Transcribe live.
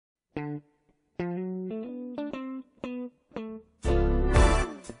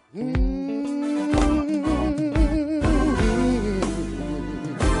All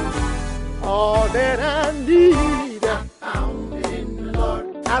that I need, I found it in the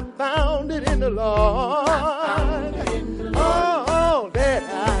Lord. I found it in the Lord. All that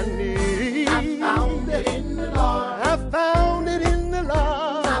I need, I found it in the Lord. I found it in the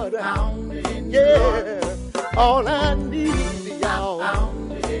Lord. I found it in the Yeah, all I need, y'all. Lord.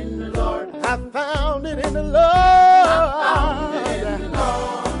 Found it in the Lord. I found it in the Lord. Found it in the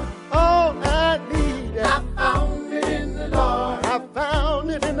Lord. All I need, I found it in the Lord. I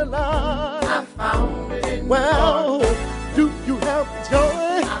found it in the Lord. I found it in the Lord. Well, do you have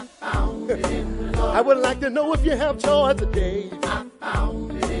joy? I found it in the Lord. I would like to know if you have joy today. I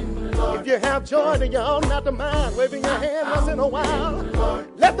found it in the Lord. If you have joy, then you ought not to mind waving your hand once in a while.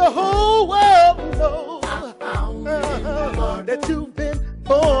 Let the whole world know that you've been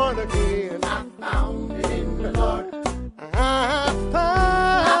born again. I found it in the Lord. I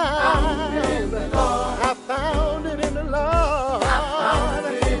found it in the Lord. I found it in the Lord.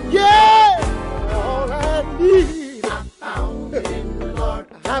 Yeah, all I need. I found it in the Lord.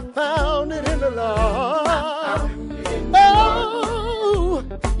 I found it in the Lord. Oh,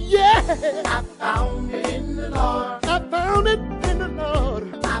 yeah. I found it in the Lord. I found it in the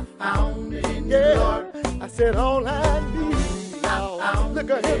Lord. I found it in the Yeah. Lord. I said all I need. Now, look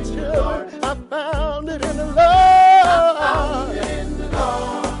ahead, children. I found it in the Lord. Found it in the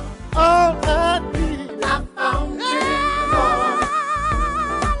Lord. All I need. I found it in the Lord.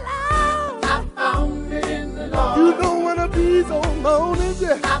 I found it in the Lord. You know one of these old mornings,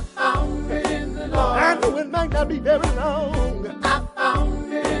 I found it in the Lord. I know it might not be very long. I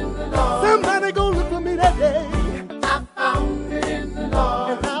found it in the Lord. Somebody gonna look for me that day, I found it in the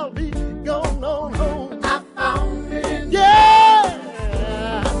Lord. and I'll be gone on home. I found it in the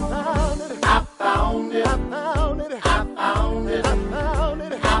Yeah, I found it. I found it. I found it. I found it. I found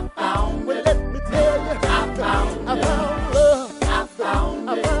it. I found Well, it. let me tell you, I found I it. found love. I found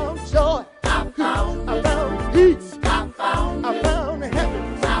I it. found joy. I found I it. found peace. I found I it. found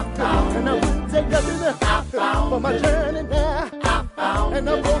happiness. I found And I it. wouldn't take nothing found for my it. journey now. I found And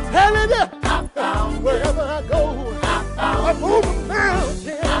I'm it. gonna tell it I found it. wherever I go. I found Up over the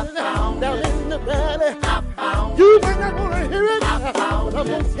mountain, found down in the valley. I found You might not wanna hear it, found but I'm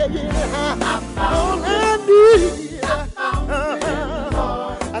gonna tell you anyhow. found All I need,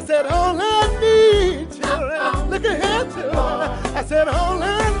 I said all I need, children. Look ahead, children. I said all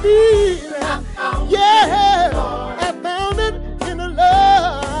I need, yeah, I found it in the Lord.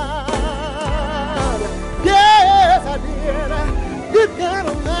 Yes, I did. Good God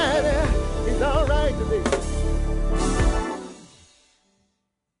Almighty, He's all right today.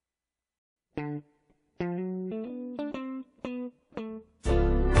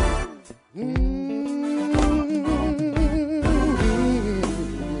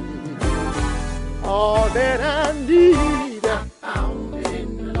 All that I need, I found it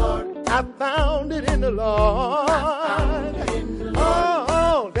in the Lord. I found it in the Lord. In the Lord.